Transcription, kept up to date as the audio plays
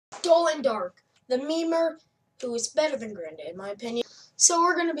Dull and Dark, the memer who is better than Grandad, in my opinion. So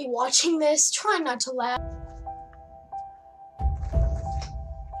we're gonna be watching this. Try not to laugh.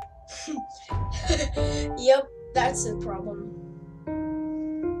 Yep, that's the problem.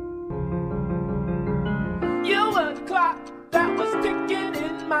 You were the clock that was ticking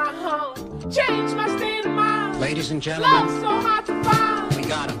in my home. Changed my state of mind. Ladies and gentlemen, Love so hard to find. we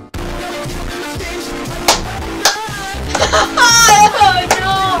got him. Oh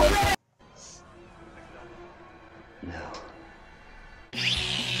no! No.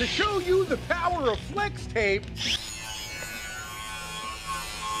 To show you the power of flex tape,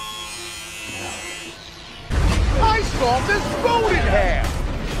 I sawed this boat in half.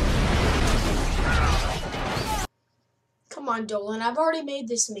 Come on, Dolan, I've already made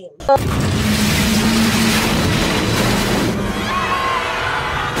this meme.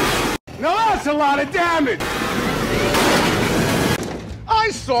 Now that's a lot of damage. I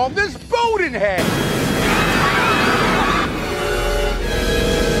sawed this boat in half.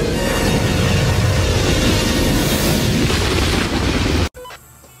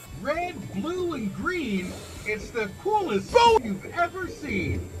 Red, blue, and green. It's the coolest boat you've ever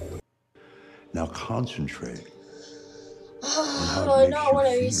seen. Now concentrate. Oh, not one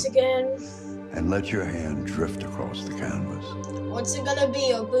of these again. And let your hand drift across the canvas. What's it gonna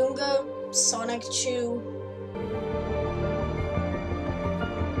be? Obunga? Sonic Chew?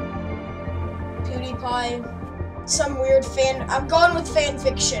 PewDiePie? Some weird fan... I'm going with fan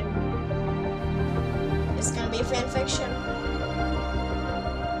fiction. It's gonna be fan fiction.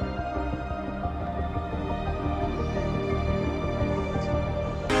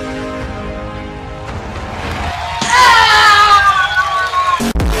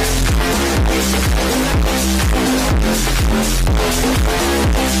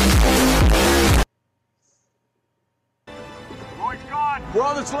 We're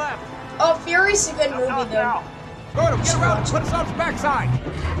all that's left. Oh, Fury's a good movie, though. Go to him, get around, put us on his backside.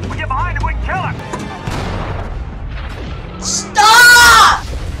 We get behind him, we can kill him. Stop!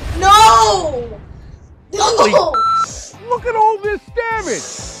 No! No! Look at all this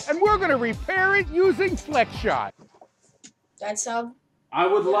damage. And we're gonna repair it using Flex Shot. That's how... I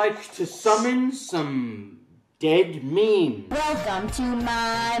would like to summon some dead memes. Welcome to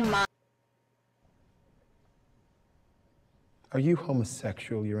my mind. Are you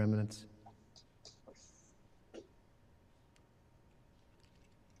homosexual, Your Eminence?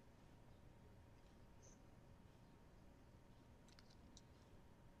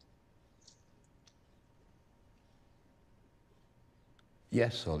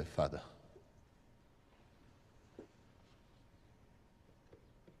 Yes, Holy Father.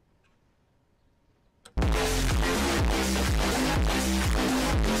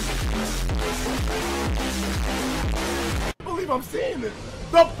 I'm seeing this.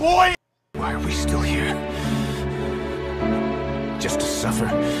 The boy. Why are we still here? Just to suffer?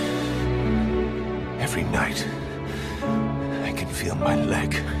 Every night, I can feel my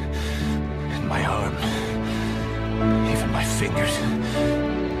leg and my arm, even my fingers.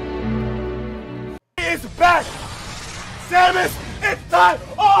 It's back! Samus, it's time!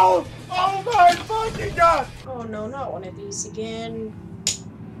 Oh my fucking God! Oh no, not one of these again.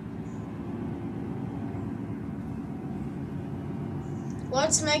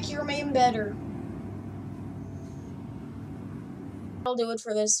 Let's make your meme better. I'll do it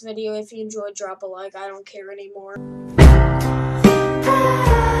for this video. If you enjoyed, drop a like. I don't care anymore.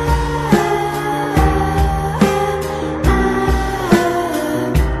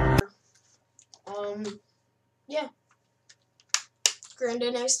 Yeah.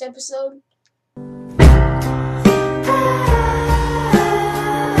 Grandad next episode.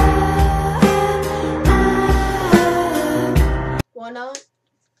 Why not?